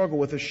time you struggle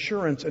with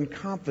assurance and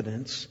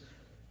confidence,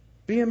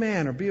 be a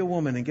man or be a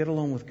woman and get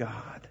alone with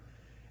God.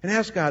 And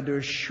ask God to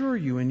assure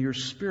you in your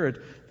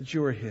spirit that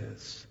you are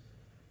His.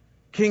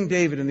 King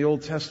David in the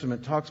Old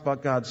Testament talks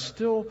about God's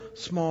still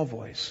small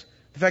voice.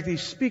 The fact that He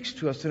speaks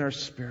to us in our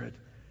spirit.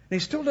 And He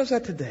still does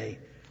that today,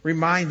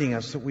 reminding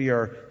us that we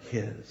are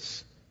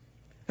His.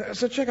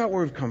 So check out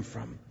where we've come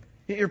from.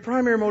 Your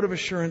primary mode of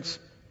assurance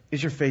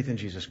is your faith in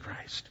Jesus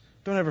Christ.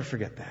 Don't ever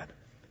forget that.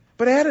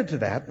 But added to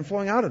that, and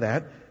flowing out of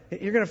that,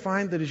 you're going to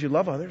find that as you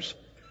love others,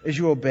 as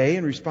you obey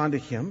and respond to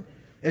Him,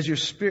 as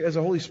the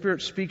Holy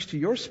Spirit speaks to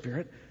your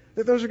spirit,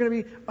 that those are going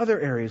to be other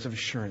areas of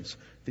assurance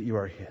that you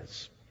are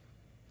His.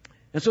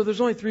 And so there's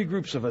only 3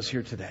 groups of us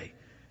here today.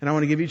 And I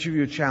want to give each of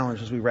you a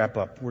challenge as we wrap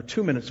up. We're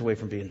 2 minutes away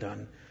from being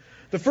done.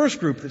 The first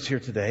group that's here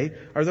today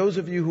are those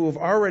of you who have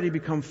already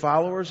become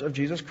followers of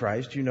Jesus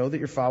Christ. You know that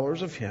you're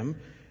followers of Him,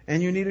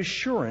 and you need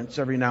assurance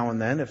every now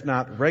and then, if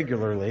not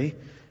regularly,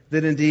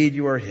 that indeed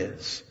you are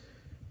His.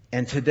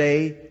 And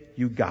today,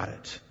 you got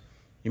it.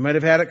 You might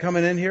have had it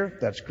coming in here.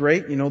 That's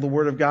great. You know the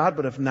Word of God.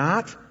 But if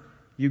not,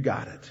 you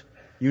got it.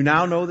 You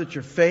now know that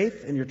your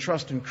faith and your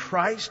trust in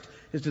Christ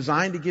is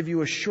designed to give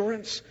you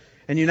assurance.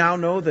 And you now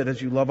know that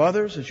as you love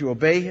others, as you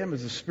obey Him,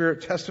 as the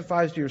Spirit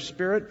testifies to your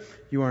spirit,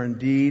 you are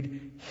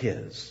indeed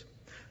His.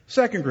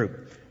 Second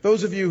group,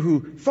 those of you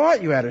who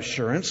thought you had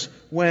assurance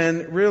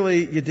when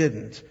really you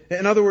didn't.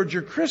 In other words,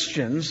 you're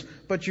Christians,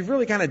 but you've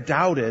really kind of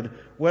doubted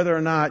whether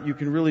or not you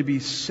can really be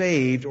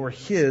saved or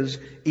His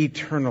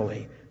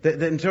eternally.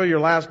 That until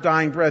your last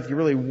dying breath, you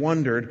really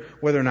wondered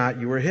whether or not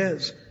you were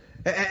His.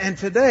 And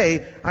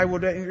today, I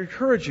would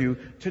encourage you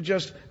to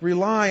just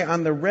rely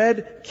on the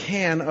red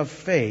can of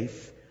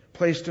faith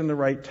placed in the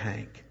right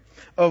tank.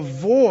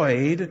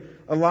 Avoid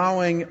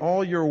allowing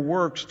all your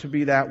works to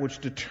be that which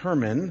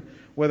determine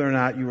whether or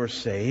not you are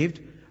saved.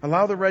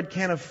 Allow the red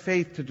can of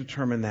faith to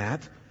determine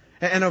that.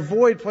 And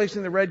avoid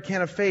placing the red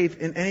can of faith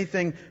in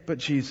anything but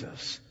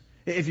Jesus.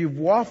 If you've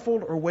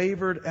waffled or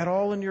wavered at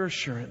all in your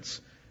assurance,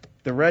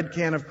 the red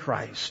can of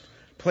Christ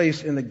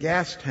placed in the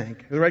gas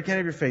tank, the red can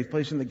of your faith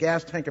placed in the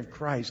gas tank of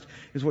Christ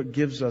is what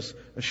gives us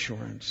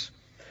assurance.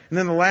 And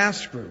then the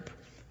last group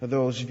are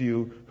those of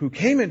you who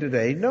came in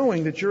today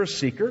knowing that you're a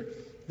seeker,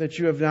 that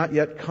you have not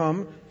yet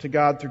come to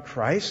God through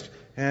Christ,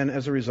 and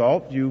as a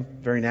result, you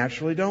very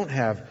naturally don't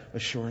have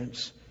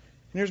assurance.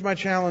 And here's my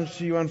challenge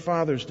to you on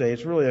Father's Day.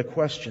 It's really a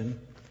question,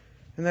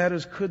 and that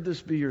is, could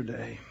this be your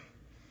day?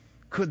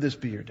 Could this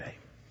be your day?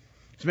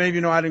 As many of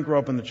you know, I didn't grow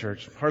up in the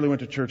church. Hardly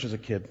went to church as a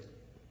kid.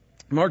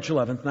 March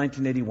 11th,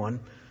 1981,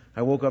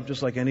 I woke up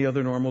just like any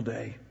other normal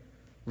day.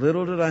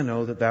 Little did I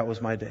know that that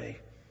was my day.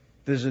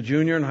 That as a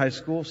junior in high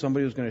school,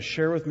 somebody was going to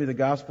share with me the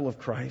gospel of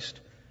Christ,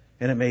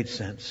 and it made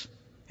sense.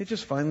 It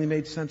just finally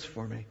made sense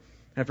for me.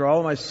 After all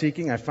of my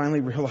seeking, I finally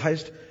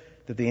realized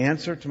that the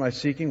answer to my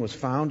seeking was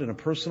found in a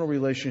personal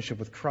relationship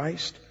with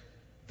Christ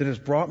that has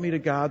brought me to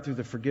God through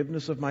the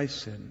forgiveness of my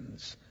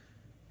sins.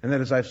 And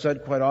that, as I've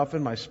said quite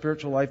often, my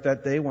spiritual life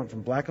that day went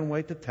from black and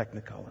white to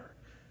technicolor.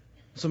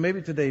 So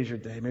maybe today's your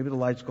day. Maybe the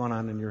light's gone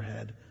on in your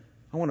head.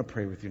 I want to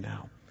pray with you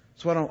now.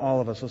 So why don't all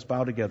of us, let's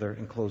bow together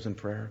and close in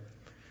prayer.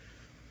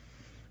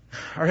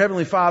 Our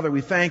Heavenly Father,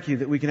 we thank You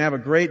that we can have a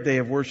great day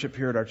of worship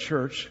here at our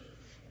church,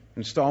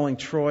 installing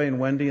Troy and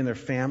Wendy and their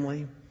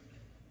family,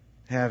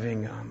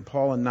 having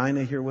Paul and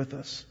Nina here with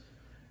us,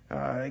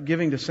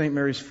 giving to St.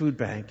 Mary's Food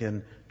Bank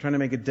and trying to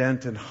make a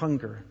dent in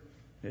hunger.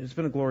 It's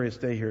been a glorious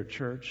day here at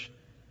church.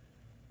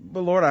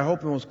 But Lord, I hope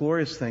the most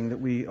glorious thing that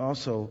we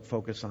also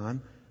focus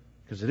on,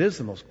 because it is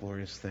the most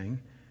glorious thing,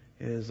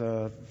 is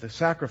the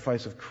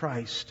sacrifice of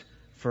Christ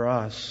for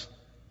us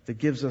that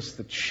gives us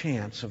the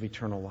chance of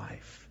eternal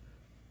life.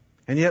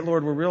 And yet,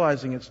 Lord, we're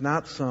realizing it's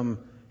not some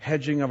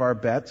hedging of our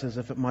bets as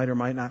if it might or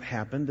might not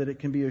happen, that it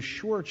can be a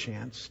sure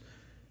chance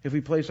if we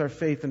place our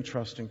faith and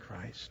trust in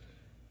Christ.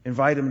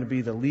 Invite Him to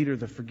be the leader,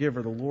 the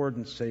forgiver, the Lord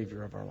and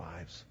Savior of our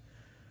lives.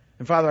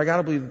 And Father, I got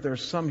to believe that there are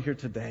some here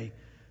today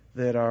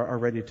that are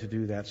ready to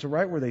do that. So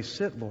right where they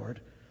sit, Lord,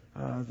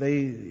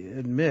 they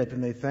admit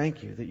and they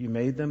thank You that You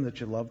made them,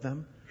 that You love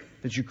them,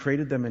 that You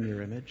created them in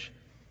Your image,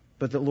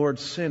 but that, Lord,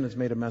 sin has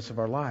made a mess of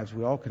our lives.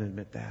 We all can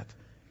admit that.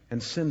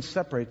 And sin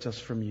separates us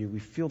from You. We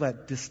feel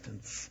that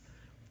distance.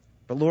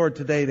 But Lord,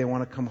 today they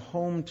want to come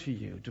home to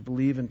You, to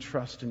believe and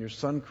trust in Your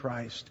Son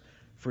Christ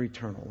for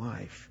eternal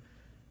life.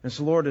 And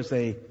so, Lord, as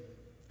they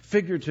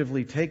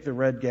figuratively take the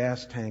red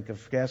gas can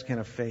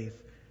of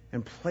faith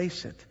and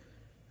place it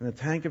in the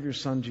tank of Your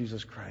Son,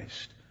 Jesus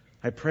Christ,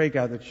 I pray,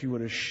 God, that You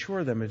would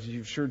assure them, as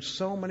You've assured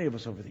so many of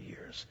us over the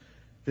years,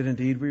 that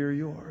indeed we are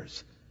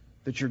yours,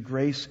 that your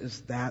grace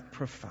is that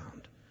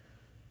profound.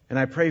 And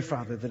I pray,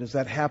 Father, that as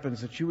that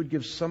happens, that you would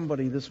give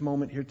somebody this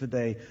moment here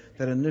today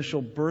that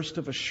initial burst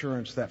of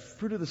assurance, that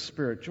fruit of the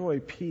Spirit,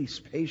 joy, peace,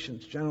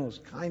 patience, gentleness,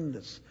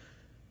 kindness,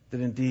 that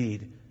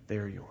indeed they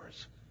are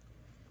yours.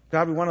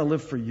 God, we want to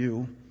live for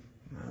you.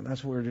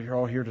 That's what we're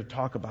all here to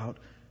talk about.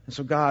 And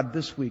so, God,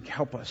 this week,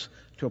 help us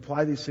to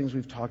apply these things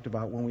we've talked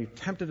about. When we're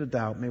tempted to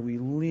doubt, may we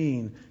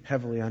lean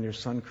heavily on your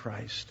Son,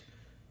 Christ,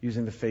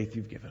 using the faith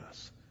you've given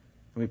us.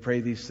 And we pray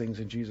these things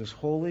in Jesus'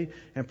 holy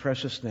and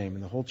precious name.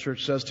 And the whole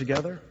church says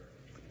together,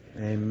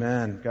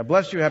 amen. God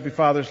bless you. Happy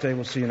Father's Day.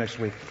 We'll see you next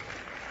week.